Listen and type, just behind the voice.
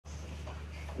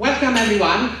Welcome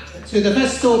everyone to the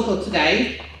first talk of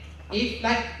today. If,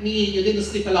 like me, you didn't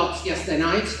sleep a lot yesterday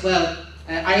night, well,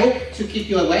 I hope to keep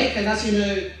you awake, and as you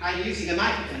know, I'm using a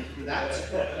microphone to do that.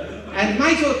 And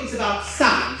my talk is about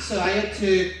sound, so I have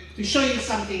to show you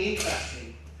something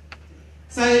interesting.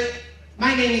 So,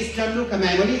 my name is Gianluca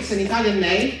Memoli, it's an Italian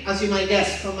name, as you might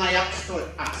guess from my Oxford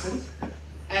accent.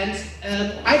 And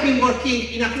I've been working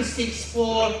in acoustics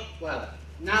for, well,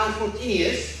 now 14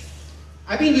 years.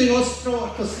 I've been doing all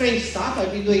sorts of strange stuff.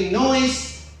 I've been doing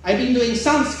noise, I've been doing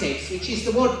soundscapes, which is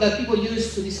the word that people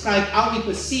use to describe how we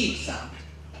perceive sound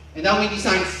and how we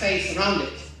design space around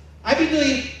it. I've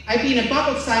been a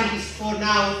bubble scientist for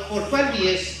 12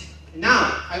 years, and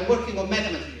now I'm working on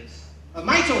metamaterials. But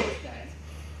my talk today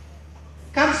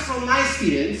comes from my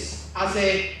experience as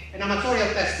an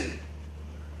amatorial tester.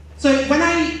 So when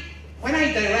I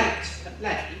direct a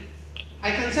play, I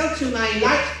can tell to my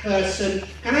light person,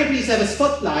 can I please have a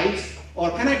spotlight, or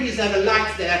can I please have a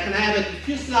light there, can I have a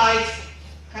diffuse light,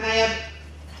 can I have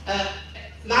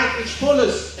a light which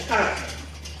follows a character.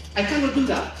 I cannot do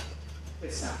that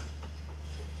with sound.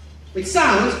 With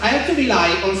sound, I have to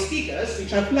rely on speakers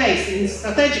which are placed in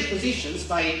strategic positions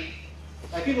by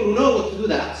people who know what to do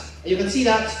that. And you can see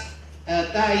that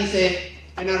there is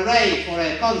an array for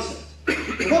a concert.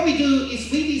 And what we do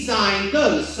is we design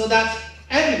those so that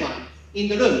everyone in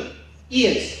the room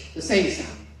hears the same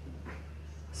sound.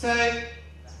 So,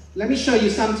 let me show you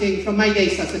something from my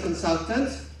days as a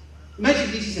consultant. Imagine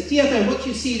this is a theater, and what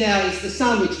you see there is the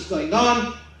sound which is going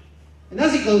on. And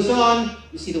as it goes on,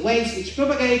 you see the waves which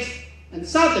propagate, and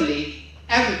suddenly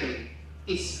everything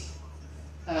is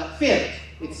filled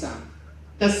with sound.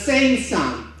 The same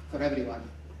sound for everyone.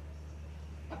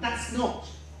 But that's not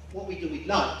what we do with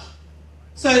light.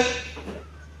 So,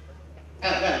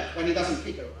 well, when it doesn't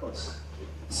flicker, of course.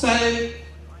 So,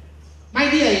 my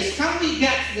idea is, can we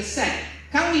get the same?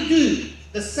 Can we do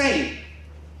the same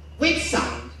with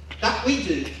sound that we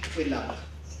do with light?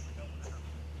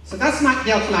 So that's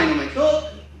the outline of my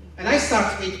talk, and I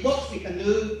start with what we can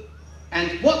do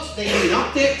and what they do in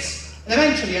optics, and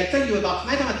eventually I'll tell you about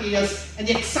metamaterials and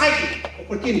the exciting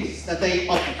opportunities that they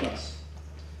offer to us.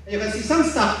 And you can see some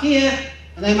stuff here,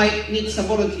 and I might need some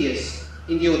volunteers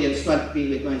in the audience to help me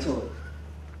with my talk.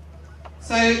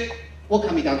 So, what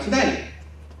can be done today?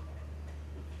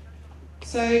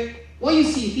 So, what you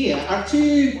see here are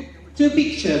two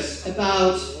pictures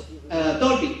about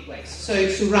Dolby waves, so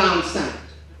surround sound.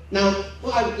 Now,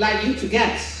 what I would like you to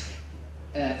get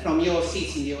from your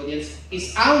seats in the audience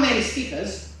is how many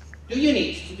speakers do you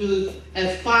need to do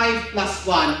a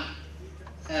 5+1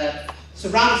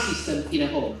 surround system in a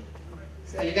home?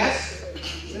 Can you guess?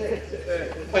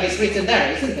 Well, it's written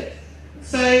there, isn't it?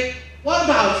 So, what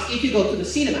about if you go to the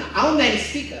cinema? How many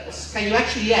speakers can you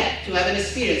actually add to have an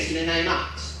experience in an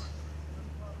IMAX?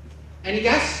 Any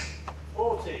guess?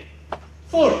 40.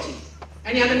 40.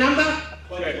 Any other number?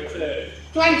 22.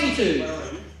 22.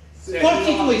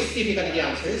 42 is typically the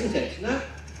answer, isn't it? No?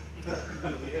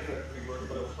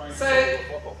 So,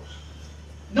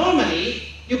 normally,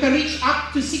 you can reach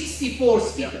up to 64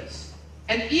 speakers.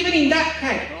 And even in that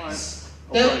case,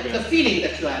 the feeling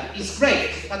that you have is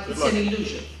great, but it's an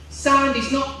illusion. Sound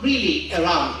is not really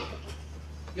around you.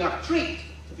 You are tricked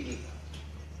to believe that.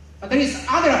 But there is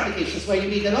other applications where you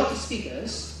need a lot of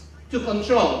speakers to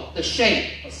control the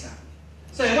shape of sound.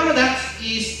 So one of that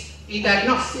is in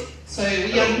diagnostic. So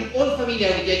we are all familiar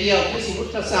with the idea of using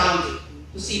ultrasound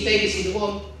to see babies in the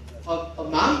womb of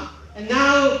mom. And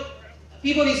now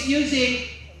people is using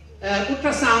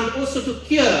ultrasound also to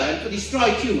cure and to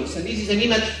destroy tumors. And this is an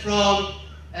image from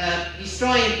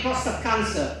destroying prostate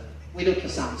cancer with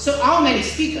ultrasound. So how many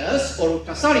speakers, or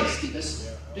ultrasonic speakers,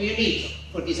 do you need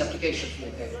for this application?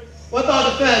 What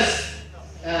about the first,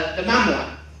 the MAM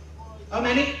one? How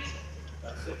many?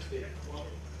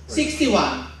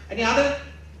 61. Any other?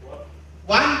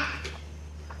 1?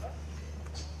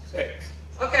 6.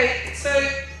 Okay, so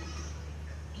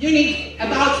you need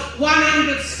about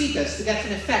 100 speakers to get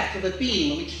an effect of a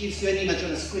beam which gives you an image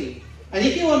on a screen. And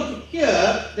if you want to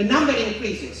cure, the number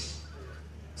increases.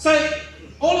 So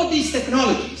all of these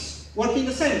technologies work in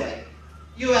the same way.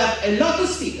 You have a lot of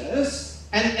speakers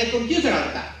and a computer at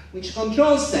the back, which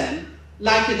controls them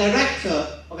like a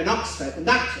director of an orchestra,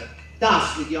 conductor,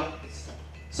 does with the orchestra.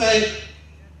 So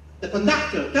the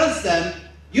conductor tells them,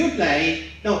 you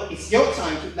play, no, it's your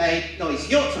time to play, no, it's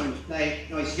your time to play,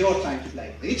 no, it's your time to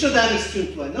play. Each of them is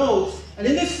tuned to a note, and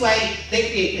in this way, they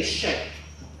create a shape.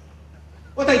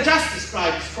 What I just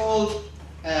described is called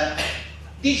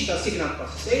digital signal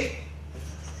processing.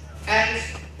 And,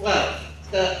 well,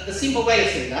 the simple way of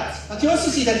saying that, but you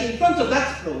also see that in front of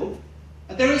that probe,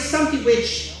 there is something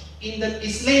which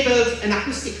is labeled an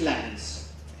acoustic lens.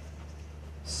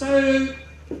 So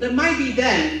there might be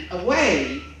then a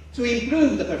way to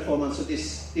improve the performance of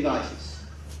these devices.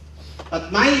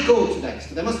 But my goal today is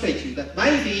to demonstrate to you that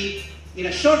maybe in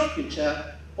a short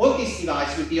future, all these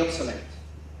devices will be obsolete.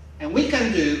 And we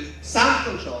can do sound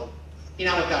control in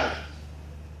our garages.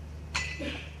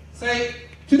 So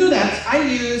to do that, I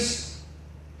use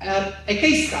a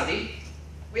case study,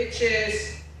 which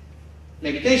is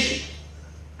levitation.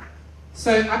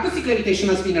 So acoustic levitation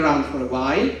has been around for a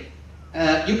while.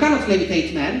 You cannot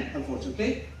levitate men,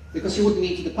 unfortunately, because you would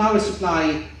need the power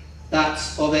supply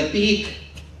that's of a big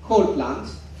coal plant.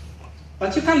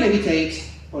 But you can levitate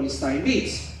polystyrene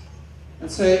beads. And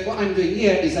so what I'm doing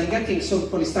here is I'm getting some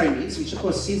polystyrene beads, which of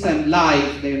course, since I'm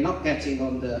live, they're not getting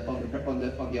on the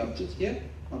object here,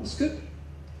 on the scoop.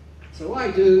 So what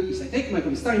I do is I take my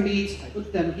polystyrene beads, I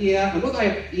put them here, and what I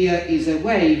have here is a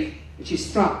wave which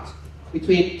is trapped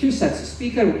between two sets of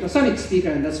speaker, ultrasonic speaker,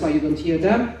 and that's why you don't hear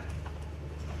them.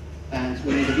 And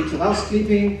we need a bit of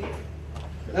housekeeping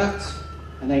for that.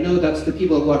 And I know that the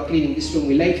people who are cleaning this room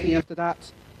will like me after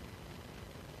that.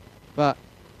 But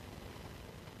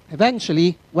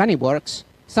eventually, when it works,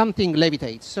 something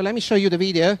levitates. So let me show you the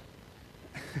video.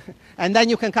 And then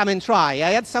you can come and try.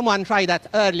 I had someone try that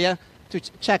earlier to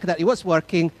check that it was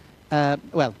working.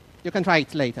 Well, you can try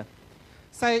it later.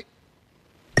 So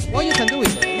what you can do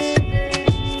with this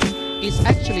is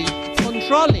actually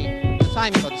controlling the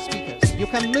timing of the speakers. You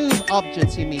can move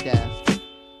objects in midair.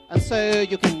 And so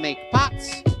you can make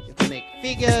paths, you can make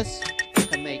figures, you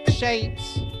can make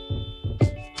shapes.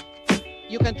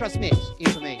 You can transmit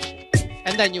information.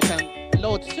 And then you can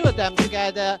load two of them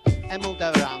together and move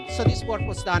them around. So this work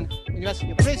was done at the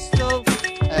University of Bristol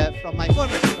from my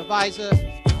former supervisor.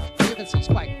 You can see it's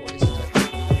quite cool, isn't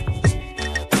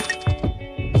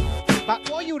it? But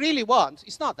what you really want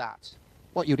is not that.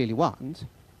 What you really want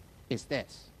is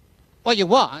this. What you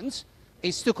want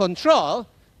is to control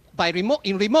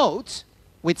in remote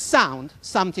with sound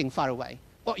something far away.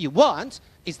 What you want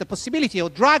is the possibility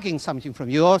of dragging something from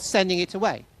you or sending it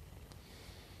away.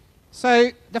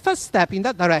 So the first step in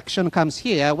that direction comes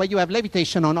here, where you have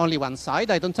levitation on only one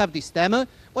side. I don't have this demo.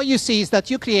 What you see is that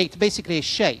you create basically a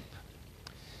shape.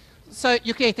 So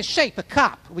you create a shape, a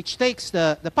cup, which takes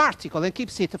the particle and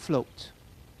keeps it afloat.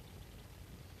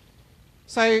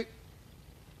 So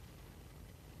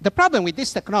the problem with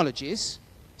these technologies,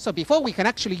 so before we can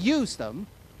actually use them,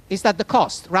 is that the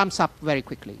cost ramps up very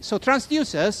quickly. So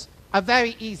transducers are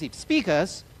very easy.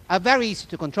 Speakers are very easy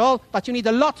to control, but you need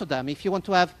a lot of them if you want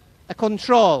to have a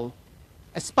control,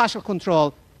 a spatial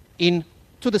control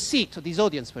to the seat of this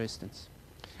audience, for instance.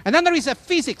 And then there is a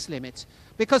physics limit,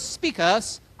 because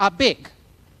speakers are big.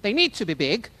 They need to be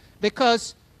big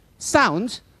because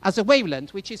sound has a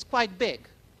wavelength which is quite big.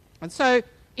 And so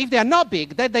if they are not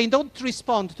big, then they don't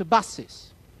respond to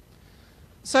buses.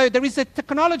 So there is a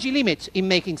technology limit in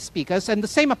making speakers, and the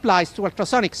same applies to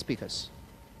ultrasonic speakers.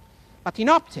 But in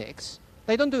optics,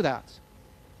 they don't do that.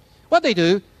 What they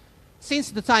do,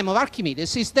 since the time of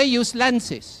Archimedes, is they use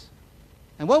lenses.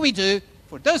 And what we do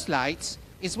for those lights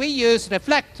is we use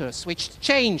reflectors which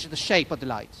change the shape of the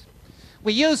light.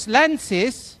 We use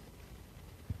lenses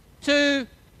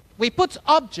we put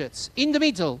objects in the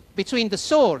middle between the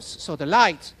source, so the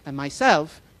light, and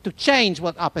myself, to change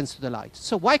what happens to the light.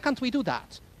 So why can't we do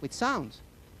that with sound?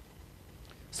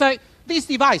 So these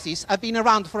devices have been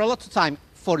around for a lot of time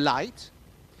for light,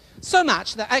 so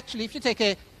much that actually if you take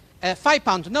a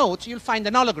 £5 note, you'll find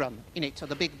an hologram in it, or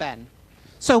the Big Ben.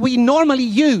 So we normally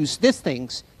use these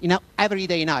things in our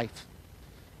everyday life.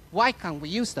 Why can't we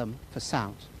use them for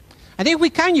sound? And if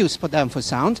we can use them for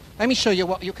sound, let me show you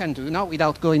what you can do now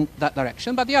without going that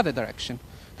direction, but the other direction,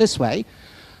 this way.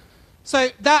 So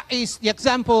that is the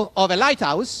example of a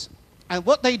lighthouse. And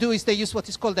what they do is they use what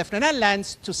is called a Fresnel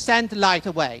lens to send light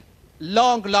away,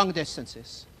 long, long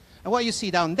distances. And what you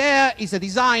see down there is a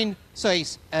design, so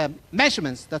it's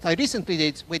measurements that I recently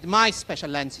did with my special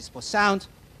lenses for sound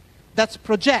that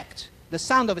project the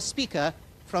sound of a speaker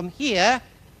from here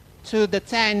to the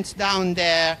tent down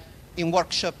there in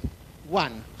workshop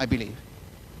 1, I believe.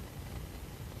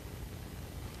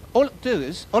 All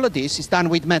of this is done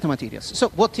with metamaterials. So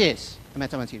what is a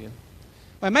metamaterial?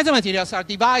 Well, metamaterials are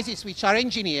devices which are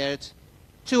engineered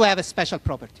to have a special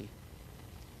property.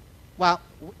 Well,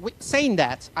 saying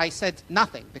that, I said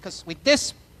nothing, because with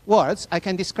these words, I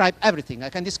can describe everything. I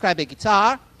can describe a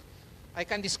guitar, I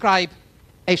can describe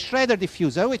a Schroeder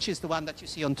diffuser, which is the one that you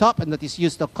see on top and that is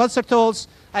used on concert halls.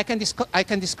 I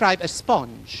can describe a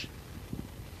sponge.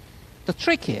 The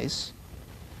trick is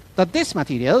that these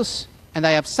materials, and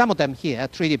I have some of them here,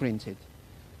 3D printed,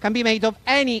 can be made of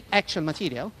any actual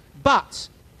material, but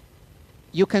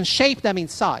you can shape them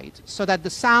inside so that the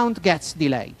sound gets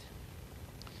delayed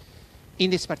in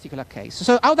this particular case.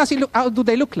 So how does it look? How do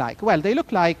they look like? Well, they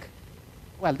look like,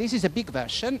 well, this is a big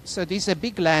version. So this is a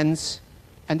big lens,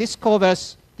 and this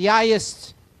covers the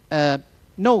highest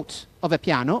note of a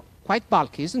piano. Quite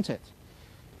bulky, isn't it?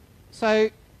 So,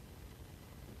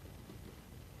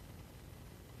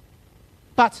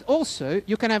 but also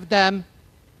you can have them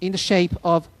in the shape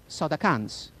of soda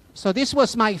cans. So this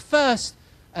was my first,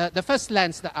 the first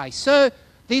lens that I saw.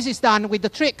 This is done with the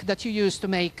trick that you use to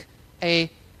make a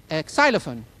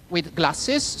xylophone with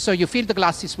glasses. So you fill the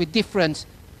glasses with different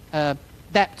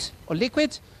depth of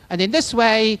liquid, and in this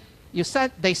way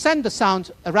they send the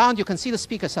sound around. You can see the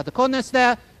speakers at the corners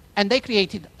there, and they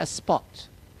created a spot.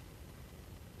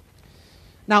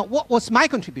 Now, what was my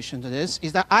contribution to this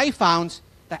is that I found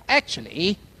that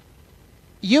actually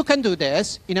you can do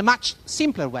this in a much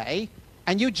simpler way,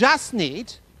 and you just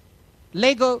need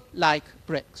Lego-like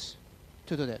bricks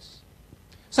to do this.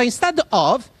 So instead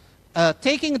of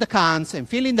taking the cans and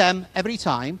filling them every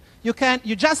time,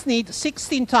 you just need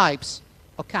 16 types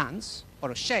of cans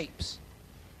or shapes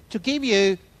to give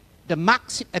you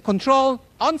a control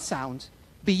on sound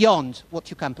beyond what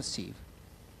you can perceive.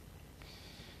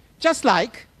 Just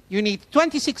like you need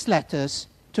 26 letters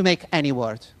to make any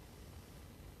word.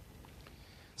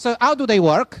 So how do they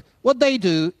work? What they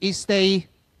do is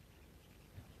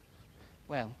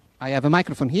well, I have a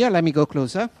microphone here. Let me go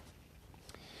closer.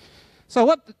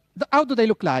 So how do they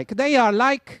look like? They are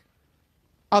like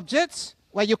objects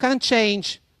where you can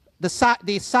change the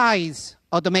size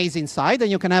of the maze inside, and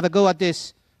you can have a go at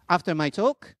this after my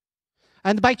talk.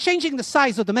 And by changing the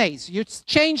size of the maze, you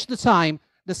change the time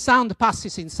the sound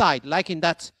passes inside, like in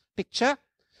that picture.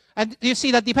 And you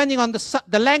see that depending on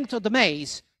the length of the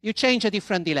maze, you change a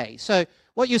different delay. So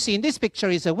what you see in this picture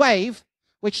is a wave,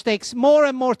 which takes more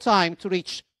and more time to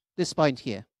reach this point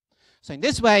here. So in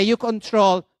this way, you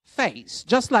control phase,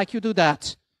 just like you do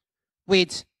that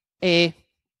with a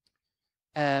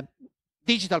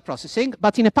digital processing,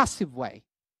 but in a passive way.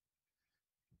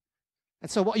 And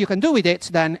so what you can do with it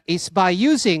then is, by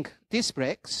using these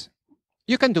bricks,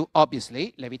 you can do,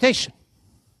 obviously, levitation.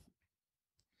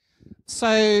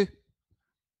 So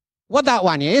what that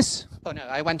one is, oh no,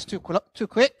 I went too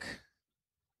quick.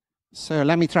 So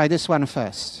let me try this one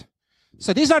first.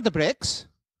 So these are the bricks,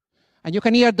 and you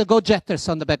can hear the go-jetters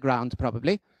on the background,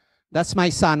 probably. That's my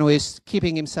son, who is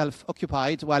keeping himself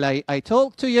occupied while I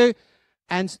talk to you.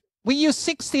 And we use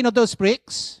 16 of those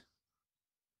bricks.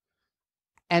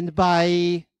 And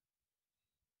by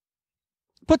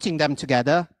putting them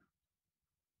together,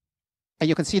 and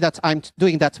you can see that I'm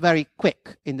doing that very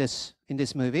quick in this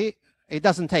movie. It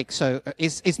doesn't take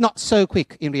it's not so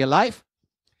quick in real life.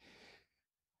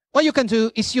 What you can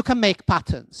do is you can make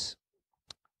patterns.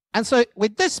 And so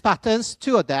with these patterns,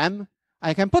 2 of them,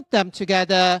 I can put them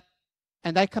together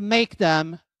and I can make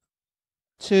them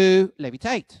to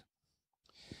levitate,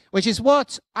 which is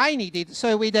what I needed.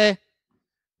 So with a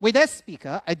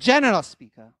speaker, a general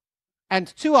speaker, and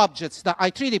 2 objects that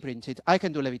I 3D printed, I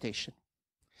can do levitation.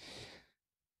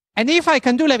 And if I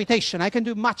can do levitation, I can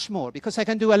do much more, because I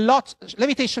can do a lot.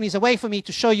 Levitation is a way for me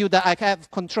to show you that I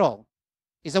have control.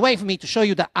 It's a way for me to show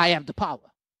you that I have the power.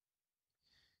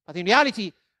 But in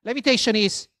reality, levitation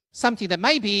is something that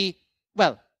may be,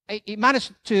 well, it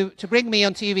managed to bring me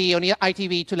on TV, on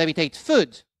ITV, to levitate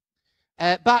food.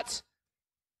 But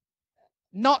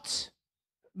not,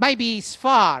 maybe it's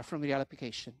far from real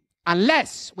application,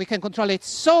 unless we can control it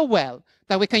so well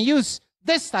that we can use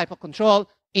this type of control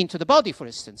into the body, for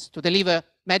instance, to deliver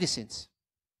medicines.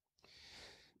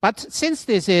 But since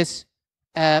this is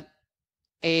a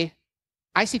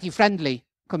ICT-friendly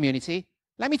community,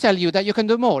 let me tell you that you can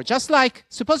do more. Just like,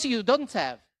 suppose you don't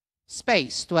have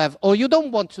space to have, or you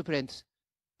don't want to print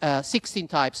 16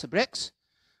 types of bricks,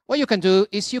 what you can do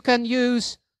is you can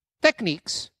use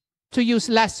techniques to use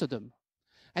less of them.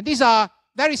 And these are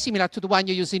very similar to the one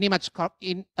you use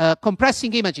in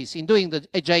compressing images, in doing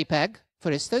a JPEG,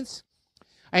 for instance.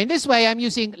 And in this way, I'm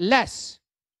using less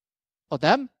of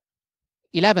them,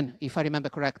 11, if I remember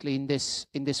correctly, in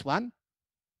this one.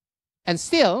 And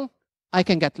still, I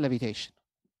can get levitation.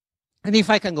 And if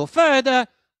I can go further,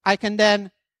 I can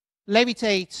then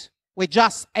levitate with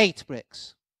just 8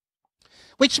 bricks.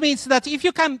 Which means that if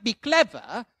you can be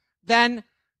clever, then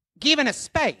given a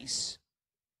space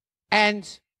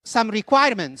and some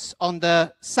requirements on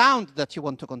the sound that you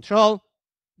want to control,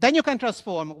 then you can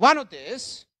transform one of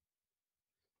these,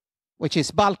 which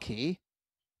is bulky,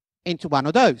 into one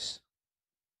of those.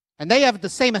 And they have the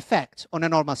same effect on a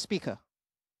normal speaker.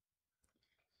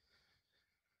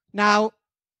 Now,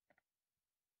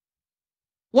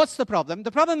 what's the problem?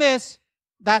 The problem is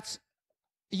that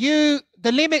the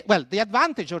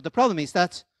advantage or the problem is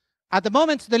that at the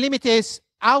moment, the limit is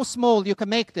how small you can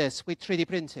make this with 3D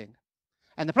printing.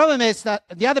 And the problem is that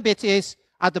the other bit is,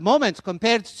 at the moment,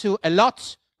 compared to a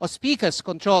lot of speakers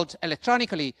controlled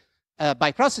electronically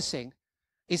by processing,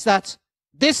 is that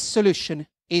this solution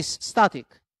is static,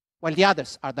 while the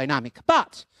others are dynamic.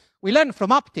 But we learned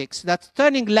from optics that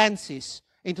turning lenses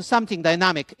into something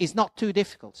dynamic is not too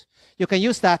difficult. You can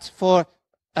use that for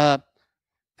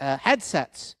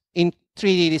headsets in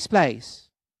 3D displays.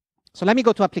 So let me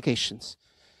go to applications,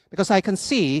 because I can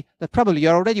see that probably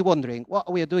you're already wondering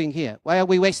what we are doing here. Why are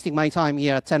we wasting my time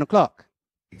here at 10 o'clock?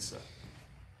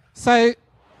 So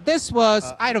this was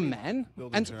Iron Man.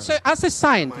 And so as a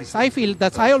scientist, I feel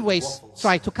that I always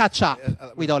try to catch up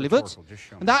with Hollywood.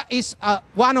 And that is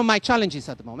one of my challenges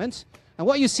at the moment. And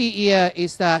what you see here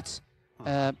is that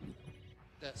the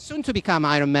soon-to-become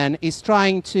Iron Man is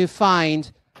trying to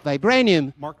find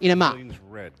vibranium in a map.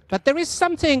 But there is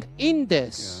something in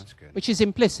this which is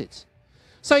implicit.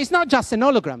 So it's not just an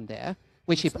hologram there,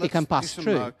 which it can pass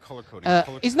through.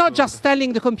 It's not just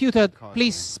telling the computer,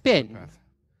 please spin.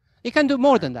 It can do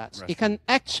more than that. It can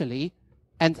actually,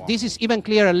 and this is even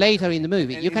clearer later in the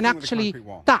movie, you can actually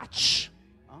touch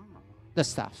the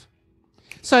stuff.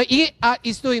 So he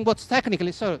is doing what's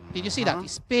technically, so did you see that? He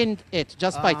spinned it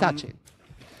just by touching.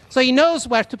 So he knows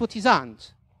where to put his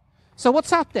hand. So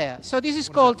what's up there? So this is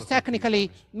called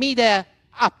technically mid-air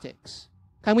haptics.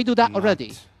 Can we do that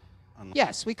already?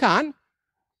 Yes, we can,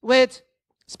 with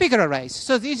speaker arrays.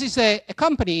 So this is a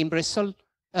company in Bristol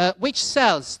which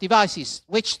sells devices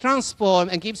which transform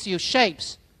and gives you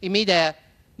shapes in mid-air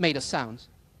made of sound.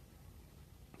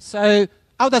 So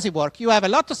how does it work? You have a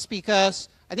lot of speakers,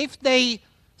 and if they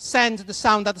send the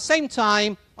sound at the same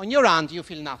time, on your hand you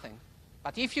feel nothing.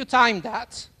 But if you time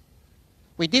that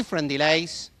with different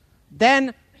delays,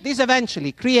 then this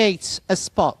eventually creates a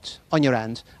spot on your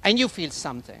hand, and you feel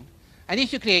something. And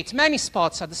if you create many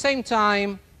spots at the same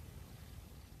time,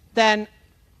 then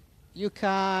you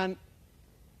can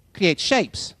create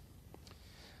shapes.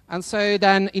 And so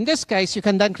then, in this case, you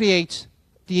can then create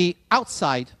the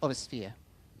outside of a sphere.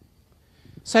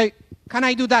 So can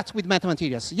I do that with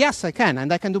metamaterials? Yes, I can,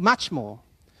 and I can do much more.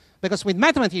 Because with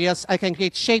metamaterials, I can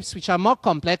create shapes which are more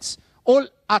complex, all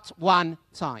at one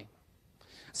time.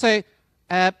 So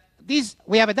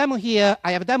we have a demo here.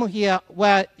 I have a demo here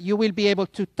where you will be able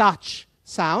to touch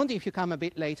sound if you come a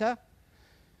bit later.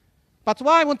 But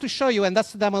what I want to show you, and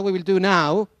that's the demo we will do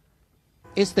now,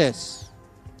 is this.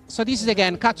 So this is,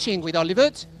 again, catching with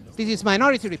Hollywood. This is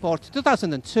Minority Report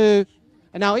 2002.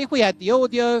 And now if we had the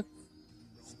audio,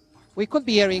 we could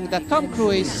be hearing that Tom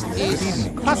Cruise is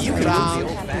passing around,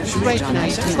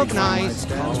 straightening, recognize,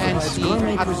 and see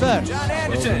at birth.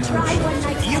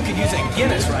 You could use a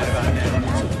Guinness right about now.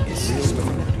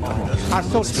 Our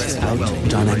source material.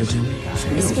 John Anderton.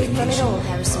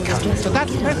 So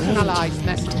that's personalized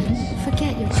messages.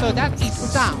 So that is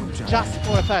sound just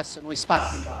for a person who is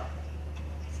passing by.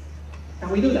 Can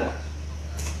we do that?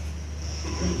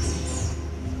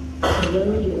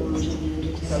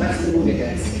 So that's the movie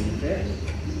again.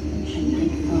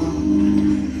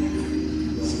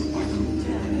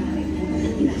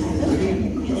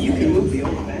 You can move the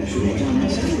old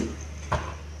fashioned.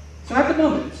 So at the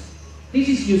moment, this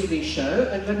is used in show,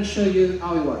 and let me show you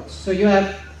how it works. So you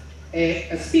have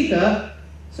a speaker.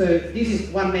 So this is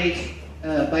one made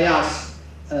by us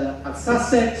at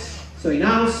Sussex, so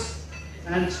in-house.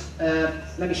 And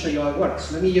let me show you how it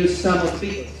works. Let me use some of the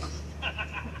speakers.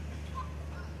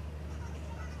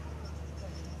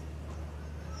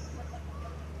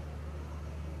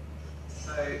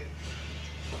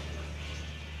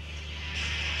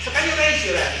 So can you raise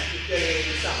your hand if you're hearing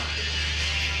the sound?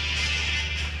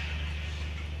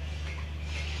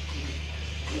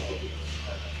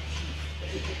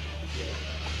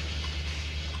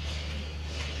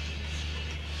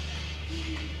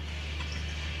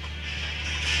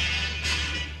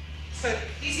 So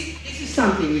this is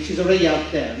something which is already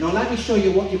out there. Now let me show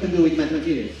you what you can do with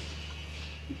metamaterials.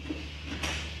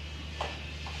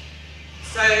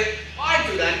 So what I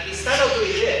do then, instead of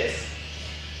doing this,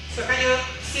 so can you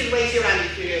still raise your hand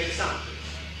if you hear the sound?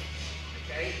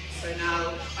 Okay, so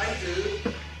now I do.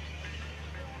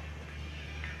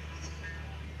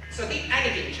 So did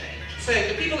anything change? So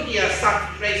the people here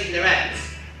started raising their hands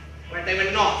where they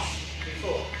were not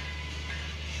before.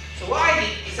 So what I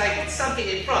did is I put something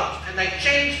in front and I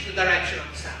changed the direction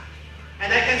of the sound.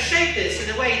 And I can shape this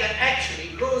in a way that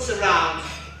actually goes around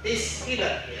this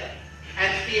pillar here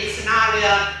and creates an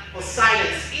area of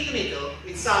silence in the middle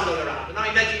with sound all around. And now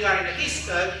imagine you are in a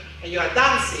disco and you are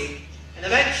dancing, and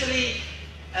eventually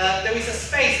there is a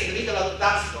space in the middle of the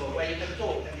dance floor where you can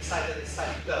talk and decide that it's time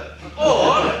to go.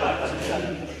 Or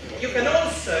you can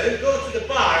also go to the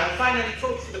bar and finally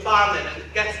talk to the barman and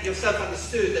get yourself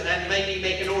understood and maybe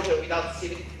make an order without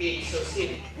being so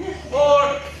silly.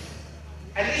 Or,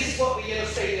 and this is what we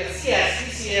illustrated at CS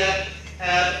this year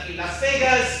in Las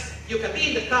Vegas, you can be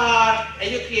in the car and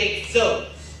you create zones.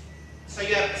 So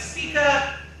you have a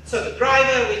speaker, so the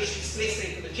driver which is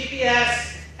listening to the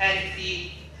GPS, and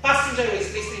the passenger who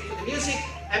is listening to the music,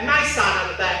 and my son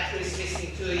at the back who is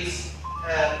listening to his,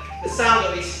 the sound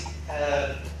of his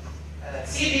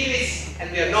CDs,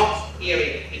 and we are not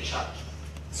hearing each other.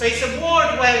 So it's a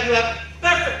world where you have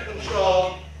perfect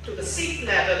control to the seat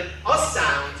level of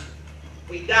sound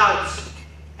without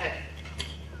effort.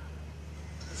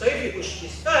 So if you push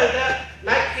this further,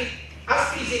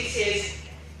 as physics is,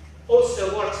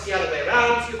 also works the other way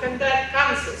around, you can then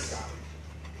cancel sound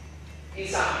in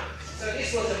some ways. So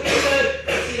this was a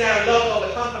window. You see there are a logo of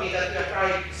the company that we are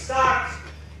trying to start.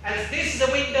 And this is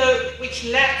a window which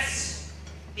lets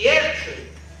the air through,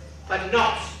 but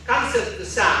not cancels the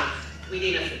sound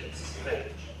within a frequency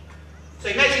range. So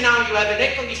imagine now you have an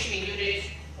air conditioning unit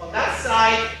on that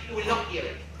side, you will not hear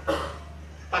it.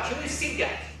 But you will still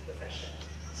get the fresh air.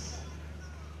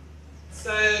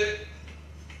 So,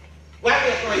 where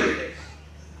we are going with this?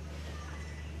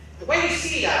 The way we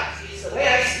see that is, the way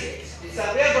I see it, is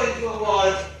that we are going to a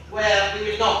world where we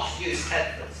will not use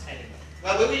headphones anymore.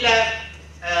 Where we will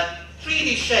have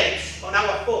 3D shapes on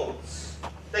our phones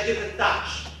that you can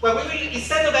touch. Where we will,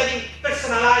 instead of having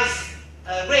personalized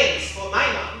rings for my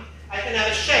mom, I can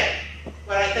have a shape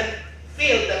where I can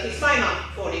feel that it's my mom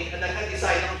phoning and I can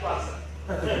decide not to answer.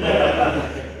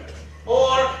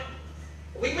 Or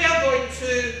we are going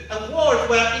to a world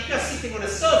where if you're sitting on a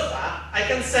sofa, I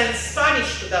can send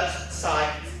Spanish to that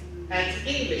side and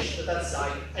English to that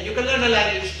side, and you can learn a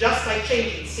language just by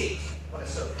changing seats on a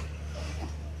sofa.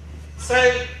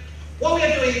 So what we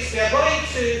are doing is we are going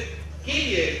to give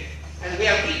you, and we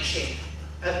are reaching,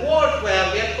 a world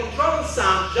where we have control of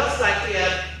sound just like we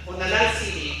have on an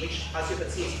LCD, which as you can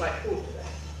see is quite cool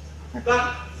today.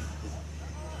 But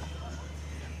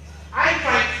I'm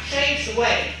trying to change the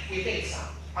way we think sound.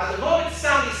 At the moment,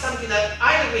 sound is something that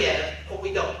either we have or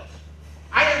we don't.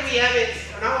 Either we have it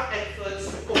on our headphones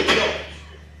or we don't.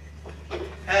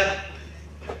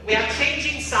 We are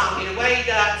changing sound in a way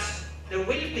that there will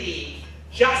be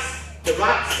just the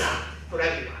right sound for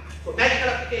everyone. For medical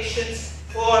applications,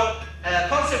 for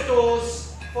concert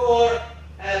halls, for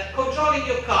controlling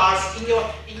your cars, in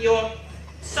your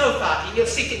sofa, in your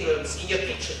sitting rooms, in your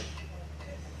kitchen.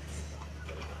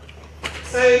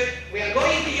 So we are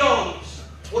going beyond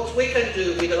what we can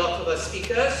do with a lot of our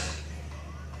speakers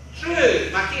through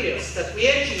materials that we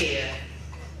engineer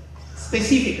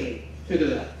specifically to do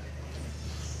that.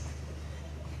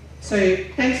 So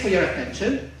thanks for your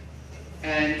attention,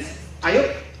 and I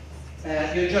hope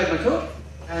you enjoyed my talk,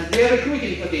 and we are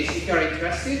recruiting for this if you are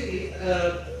interested,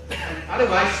 and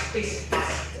otherwise please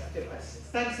ask your questions.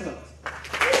 Thanks a lot.